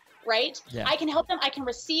 right? I can help them. I can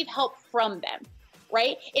receive help from them.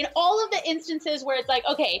 Right? In all of the instances where it's like,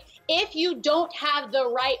 okay, if you don't have the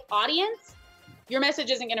right audience, your message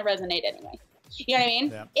isn't going to resonate anyway. You know what I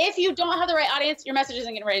mean? If you don't have the right audience, your message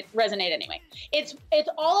isn't going to resonate anyway. It's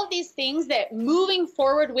all of these things that moving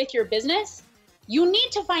forward with your business, you need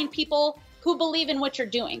to find people who believe in what you're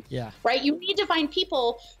doing. Right? You need to find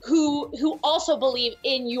people who also believe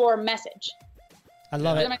in your message. I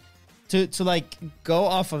love it. To like go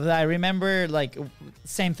off of that, I remember like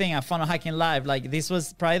same thing at Funnel Hacking Live. Like this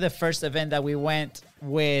was probably the first event that we went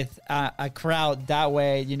with a crowd that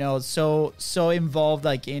way, you know, so involved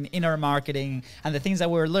like in our marketing and the things that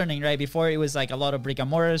we were learning, right? Before it was like a lot of brick and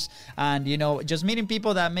mortars and, you know, just meeting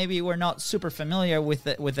people that maybe were not super familiar with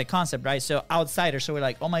the concept, right? So outsiders. So we're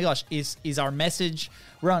like, oh my gosh, is our message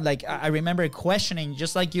wrong? Like I remember questioning,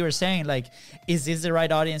 just like you were saying, like, is this the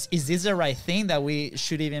right audience? Is this the right thing that we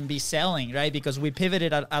should even be selling, right? Because we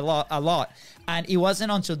pivoted a lot. And it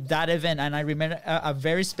wasn't until that event, and I remember a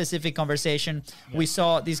very specific conversation. We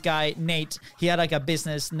saw this guy, Nate. He had like a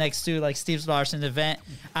business next to like Steve Larson's event,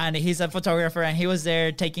 and he's a photographer, and he was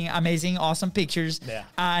there taking amazing, awesome pictures.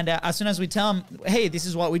 And as soon as we tell him, hey, this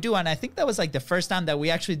is what we do, and I think that was like the first time that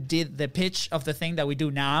we actually did the pitch of the thing that we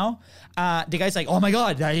do now. The guy's like, oh my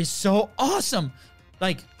God, that is so awesome.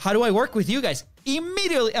 Like, how do I work with you guys?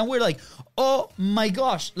 Immediately. And we're like, oh my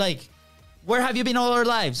gosh, like, where have you been all our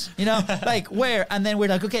lives? You know, like where? And then we're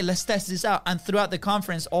like, okay, let's test this out. And throughout the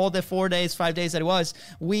conference, all the 4 days, 5 days that it was,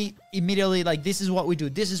 we immediately like, this is what we do.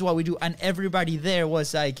 This is what we do. And everybody there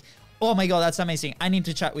was like, oh my God, that's amazing. I need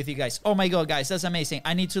to chat with you guys. Oh my God, guys, that's amazing.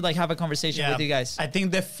 I need to like have a conversation with you guys. I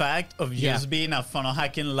think the fact of just being a Funnel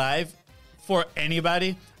Hacking Live for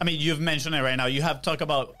anybody, I mean, you've mentioned it right now. You have talked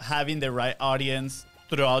about having the right audience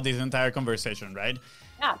throughout this entire conversation, right?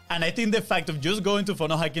 Yeah. And I think the fact of just going to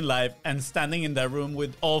Funnel Hacking Live and standing in that room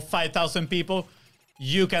with all 5,000 people,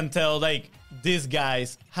 you can tell like these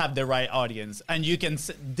guys have the right audience. And you can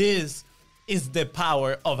this is the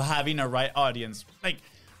power of having a right audience. Like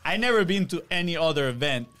I never been to any other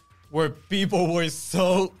event where people were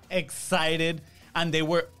so excited and they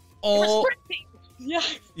were all... Yeah.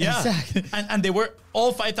 Exactly. And they were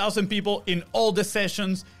all 5,000 people in all the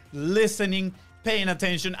sessions, listening, paying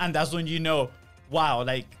attention. And that's when you know, wow,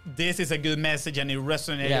 like this is a good message and it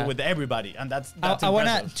resonated with everybody. And that's I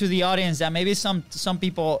want to the audience that maybe some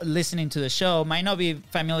people listening to the show might not be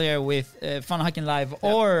familiar with Funnel Hacking Live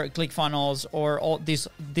or ClickFunnels or all this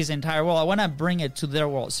entire world. I want to bring it to their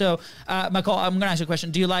world. So, McCall, I'm going to ask you a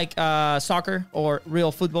question. Do you like soccer or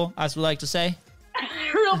real football, as we like to say?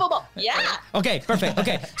 Real football. Yeah. Okay, perfect.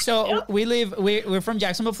 Okay, so we're from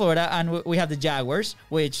Jacksonville, Florida, and we have the Jaguars,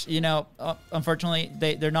 which, you know, unfortunately,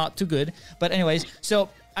 they're not too good. But anyways, so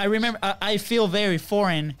I remember I feel very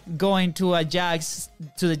foreign going to the Jags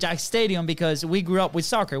Stadium because we grew up with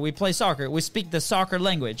soccer. We play soccer. We speak the soccer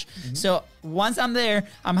language. So once I'm there,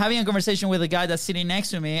 I'm having a conversation with a guy that's sitting next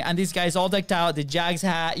to me, and this guy's all decked out, the Jags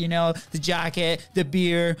hat, you know, the jacket, the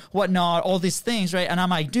beer, whatnot, all these things, right? And I'm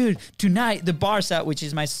like, dude, tonight the Barca, which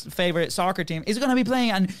is my favorite soccer team, is gonna be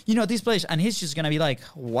playing, and you know, this place, and he's just gonna be like,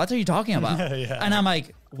 what are you talking about? And I'm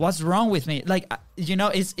like, what's wrong with me? Like, you know,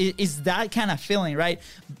 it's that kind of feeling, right?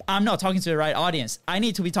 I'm not talking to the right audience. I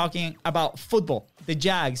need to be talking about football, the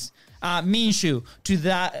Jags, Minshew, to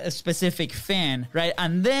that specific fan, right?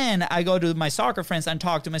 And then I go to my soccer friends and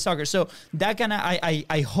talk to my soccer. So that kind of,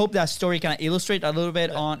 I hope that story kind of illustrate a little bit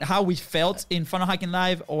on how we felt in Funnel Hacking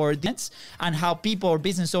Live or this, and how people or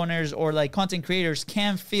business owners or like content creators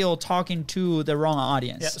can feel talking to the wrong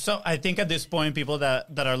audience. Yeah, so I think at this point, people that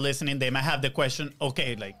are listening, they might have the question,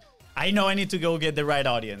 okay, like, I know I need to go get the right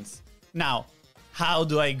audience. Now, how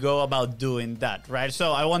do I go about doing that, right?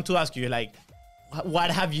 So I want to ask you, like,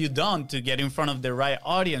 what have you done to get in front of the right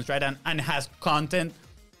audience, right? And has content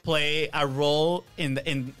play a role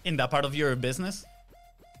in that part of your business?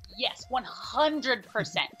 Yes, 100%.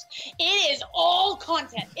 It is all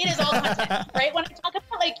content. It is all content, right? When I talk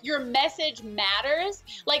about like your message matters,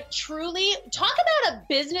 like truly talk about a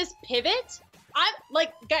business pivot. I'm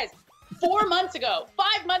like, guys, 4 months ago,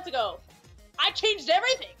 5 months ago, I changed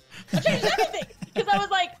everything. Because I was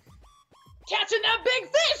like, catching that big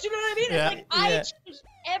fish, you know what I mean? Yeah, it's like, I changed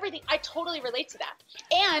everything. I totally relate to that.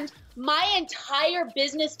 And my entire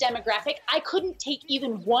business demographic, I couldn't take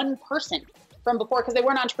even one person from before because they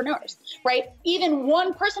weren't entrepreneurs, right? Even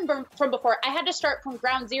one person from before. I had to start from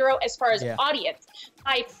ground zero as far as audience.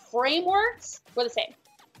 My frameworks were the same,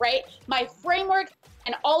 right? My framework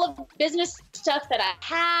and all of the business stuff that I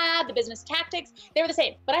had, the business tactics, they were the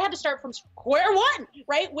same. But I had to start from square one,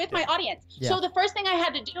 right, with my audience. Yeah. So the first thing I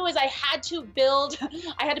had to do is I had to build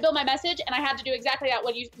my message, and I had to do exactly that,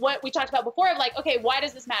 what we talked about before of like, okay, why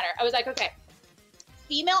does this matter? I was like, okay,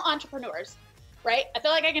 female entrepreneurs, right? I feel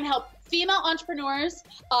like I can help female entrepreneurs.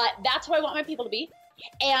 That's who I want my people to be.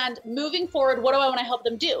 And moving forward, what do I want to help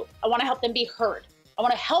them do? I want to help them be heard. I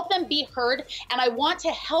want to help them be heard, and I want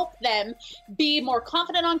to help them be more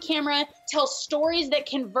confident on camera, tell stories that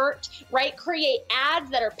convert, right? Create ads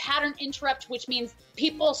that are pattern interrupt, which means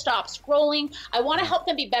people stop scrolling. I want to help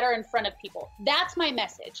them be better in front of people. That's my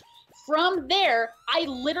message. From there, I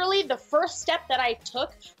literally, the first step that I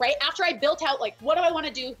took, right, after I built out, like, what do I want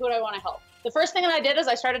to do? Who do I want to help? The first thing that I did is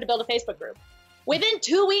I started to build a Facebook group. Within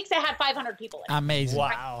 2 weeks, I had 500 people in it. Amazing.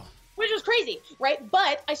 Wow. Which was crazy, right?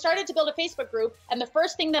 But I started to build a Facebook group, and the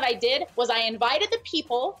first thing that I did was I invited the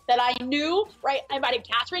people that I knew, right? I invited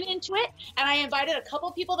Catherine into it, and I invited a couple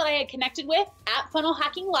people that I had connected with at Funnel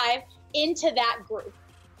Hacking Live into that group.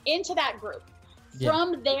 Yeah.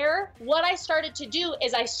 From there, what I started to do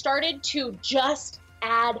is I started to just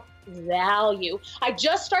add value. I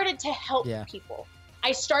just started to help people.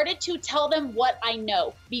 I started to tell them what I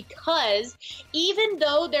know, because even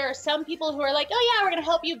though there are some people who are like, oh yeah, we're going to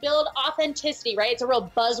help you build authenticity, right? It's a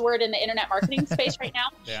real buzzword in the internet marketing space right now.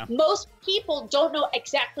 Yeah. Most people don't know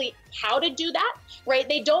exactly how to do that, right?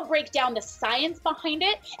 They don't break down the science behind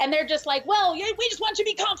it. And they're just like, well, we just want you to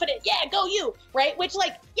be confident. Yeah, go you, right? Which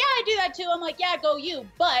like, yeah, I do that too. I'm like, yeah, go you.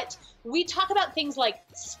 But we talk about things like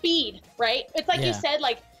speed, right? It's like you said,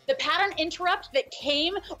 like, the pattern interrupt that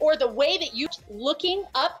came, or the way that you looking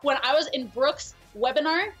up when I was in Brooke's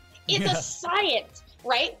webinar, it's a science,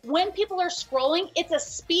 right? When people are scrolling, it's a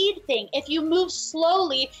speed thing. If you move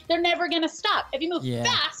slowly, they're never going to stop. If you move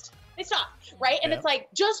fast, they stop, right? And it's like,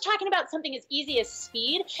 just talking about something as easy as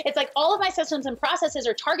speed, it's like all of my systems and processes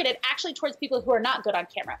are targeted actually towards people who are not good on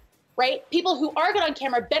camera, right? People who are good on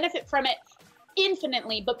camera benefit from it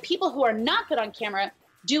infinitely, but people who are not good on camera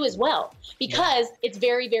do as well, because it's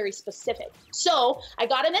very, very specific. So I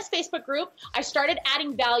got in this Facebook group, I started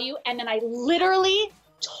adding value, and then I literally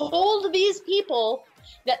told these people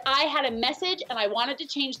that I had a message and I wanted to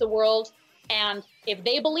change the world. And if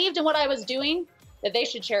they believed in what I was doing, that they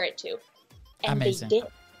should share it too. And Amazing. They did.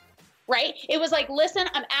 Right? It was like, listen,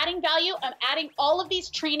 I'm adding value. I'm adding all of these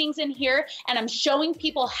trainings in here, and I'm showing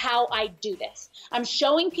people how I do this. I'm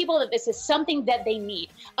showing people that this is something that they need.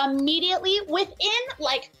 Immediately, within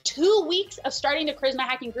like 2 weeks of starting the Charisma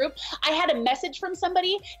Hacking group, I had a message from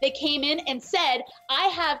somebody. They came in and said, I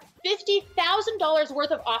have $50,000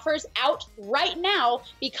 worth of offers out right now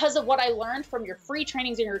because of what I learned from your free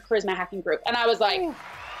trainings in your Charisma Hacking group. And I was like,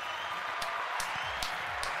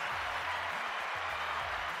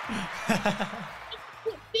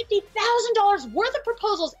 $50,000 worth of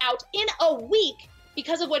proposals out in a week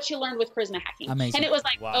because of what she learned with charisma hacking. Amazing. And it was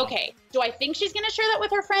like, Wow. okay, do I think she's going to share that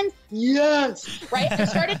with her friends? Yes. Right? I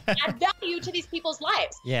started to add value to these people's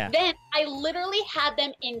lives. Yeah. Then I literally had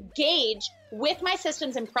them engage with my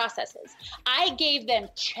systems and processes. I gave them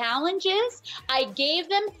challenges. I gave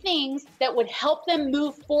them things that would help them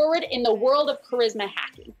move forward in the world of charisma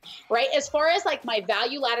hacking, right? As far as like my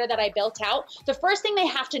value ladder that I built out, the first thing they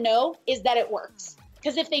have to know is that it works.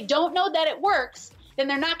 Because if they don't know that it works, then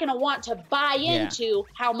they're not going to want to buy into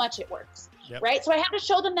how much it works. Yep. Right? So I had to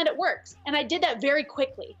show them that it works. And I did that very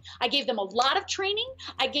quickly. I gave them a lot of training.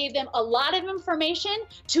 I gave them a lot of information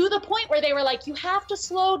to the point where they were like, you have to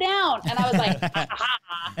slow down. And I was like,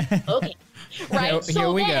 okay. Right?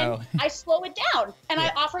 Here we go. I slow it down and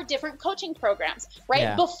I offer different coaching programs, right?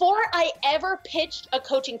 Yeah. Before I ever pitched a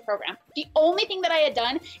coaching program, the only thing that I had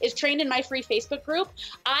done is trained in my free Facebook group.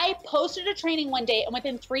 I posted a training one day and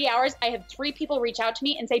within 3 hours, I had 3 people reach out to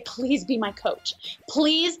me and say, please be my coach.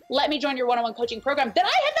 Please let me join your one-on-one coaching program that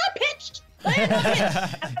I had not pitched.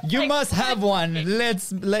 You must have one.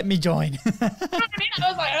 Let me join. I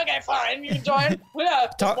was like, okay, fine, you can join. Yeah.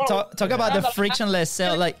 Talk about the frictionless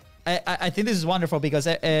sale. Like I think this is wonderful because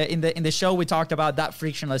in the show we talked about that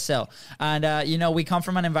frictionless sale, and you know, we come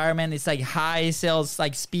from an environment, it's like high sales,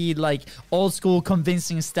 like speed, like old school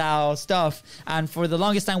convincing style stuff, and for the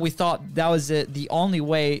longest time we thought that was the only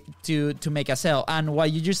way to make a sale. And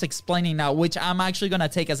what you're just explaining now, which I'm actually gonna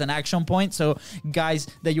take as an action point, so guys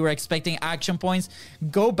that you were expecting action points,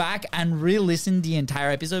 go back and re-listen the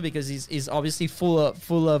entire episode because it's obviously full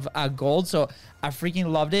of gold. So I freaking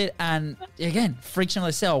loved it. And again,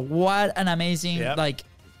 frictionless sale. What an amazing like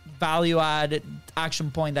value add action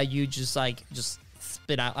point that you just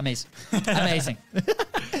spit out. Amazing. Amazing.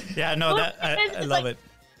 Yeah, no, that I love it.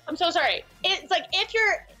 I'm so sorry. It's like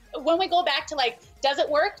when we go back to like, does it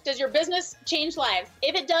work? Does your business change lives?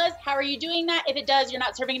 If it does, how are you doing that? If it does, you're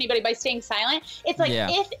not serving anybody by staying silent. It's like,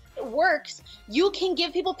 if it works, you can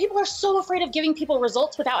give people are so afraid of giving people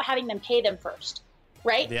results without having them pay them first.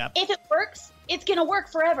 Right? Yeah. If it works, it's going to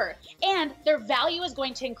work forever. And their value is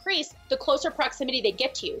going to increase the closer proximity they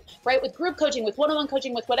get to you, right? With group coaching, with one-on-one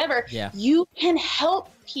coaching, with whatever, you can help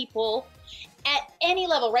people at any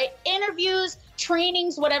level, right? Interviews,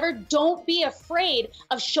 trainings, whatever. Don't be afraid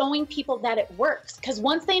of showing people that it works. Because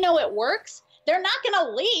once they know it works, they're not going to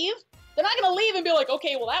leave. They're not going to leave and be like,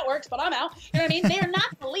 okay, well, that works, but I'm out. You know what I mean? They're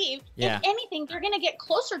not going to leave. If anything, they're going to get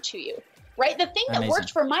closer to you. Right? The thing that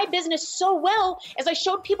worked for my business so well is I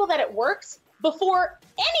showed people that it works before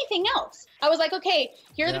anything else. I was like, okay,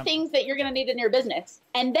 here are the things that you're going to need in your business.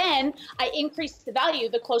 And then I increased the value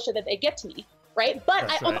the closer that they get to me. Right? But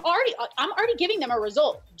I'm already giving them a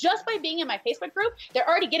result. Just by being in my Facebook group, they're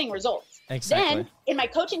already getting results. Exactly. Then in my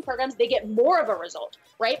coaching programs, they get more of a result.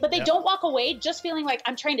 Right? But they don't walk away just feeling like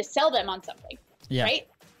I'm trying to sell them on something. Right?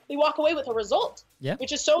 They walk away with a result,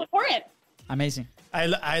 which is so important. Amazing.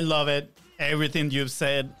 I love it. Everything you've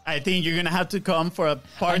said. I think you're gonna have to come for a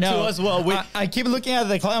part 2 as well. I keep looking at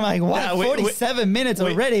the clock. I'm like, what? 47 minutes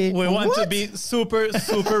already. We want to be super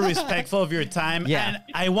respectful of your time. And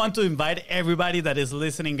I want to invite everybody that is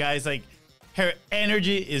listening, guys. Like, her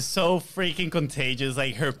energy is so freaking contagious.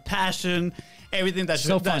 Like, her passion, everything that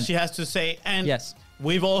she has to say. And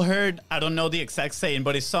we've all heard, I don't know the exact saying,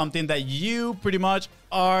 but it's something that you pretty much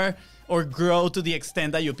are or grow to the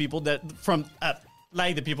extent that you people that from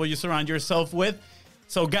like the people you surround yourself with.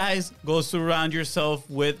 So guys, go surround yourself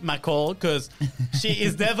with McCall, because she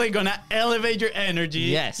is definitely gonna elevate your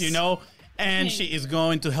energy, you know, and she is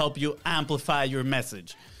going to help you amplify your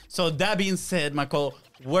message. So that being said, McCall,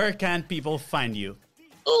 where can people find you?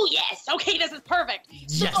 Oh, yes. Okay, this is perfect.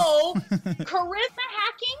 Yes. So,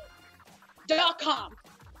 charismahacking.com.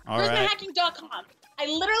 Charismahacking.com. I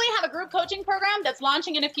literally have a group coaching program that's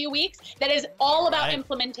launching in a few weeks that is all about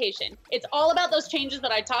implementation. It's all about those changes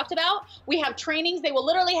that I talked about. We have trainings. They will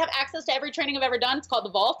literally have access to every training I've ever done. It's called The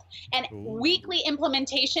Vault. And weekly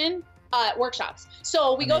implementation workshops.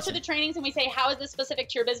 So we go through the trainings and we say, how is this specific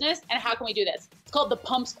to your business and how can we do this? It's called the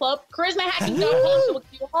Pumps Club. Charismahacking.com. So we'll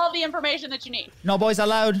give you all the information that you need. No boys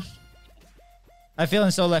allowed. I'm feeling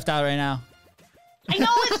so left out right now. I know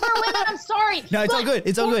it's for women. I'm sorry. No, it's all good.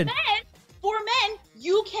 It's all good. For men,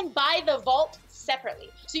 you can buy the Vault separately.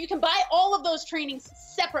 So you can buy all of those trainings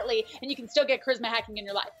separately and you can still get charisma hacking in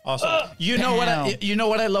your life. Awesome. You know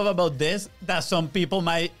what I love about this? That some people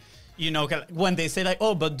might, you know, when they say like,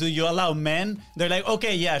 oh, but do you allow men? They're like,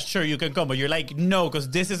 okay, yeah, sure, you can come. But you're like, no, because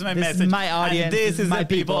this is my message. This is my audience. And this is my the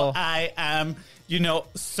people I am, you know,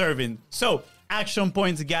 serving. So action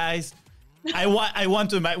points, guys. I want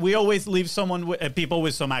to, we always leave people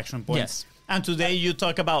with some action points. Yes. And today you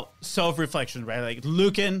talk about self-reflection, right? Like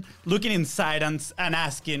looking inside and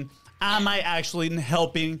asking, am I actually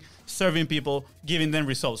helping, serving people, giving them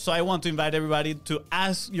results? So I want to invite everybody to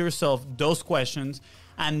ask yourself those questions.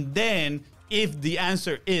 And then if the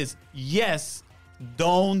answer is yes,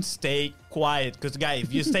 don't stay quiet. Because guys,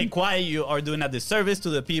 if you stay quiet, you are doing a disservice to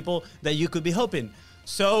the people that you could be helping.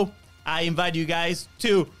 So I invite you guys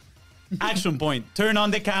to action point. Turn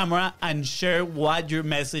on the camera and share what your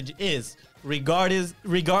message is.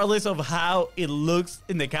 Regardless of how it looks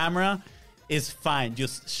in the camera, is fine.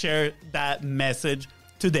 Just share that message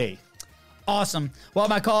today. Awesome. Well,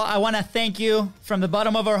 McCall, I want to thank you from the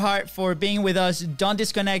bottom of our heart for being with us. Don't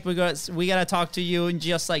disconnect because we got to talk to you in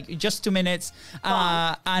just 2 minutes.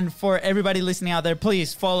 And for everybody listening out there,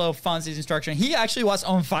 please follow Fonzie's instruction. He actually was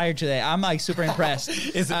on fire today. I'm like super impressed.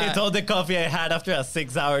 It's all the coffee I had after a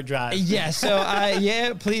 6-hour drive. Yeah. So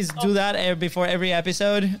please do that before every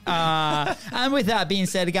episode. And with that being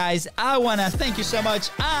said, guys, I want to thank you so much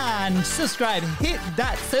and subscribe. Hit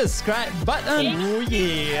that subscribe button. Oh,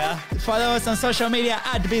 yeah. Follow us on social media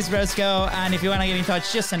at BizBrosco, and if you want to get in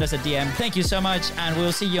touch, just send us a DM. Thank you so much, and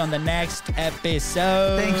we'll see you on the next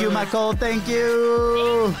episode. Thank you, McCall. Thank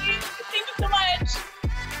you. Thank you.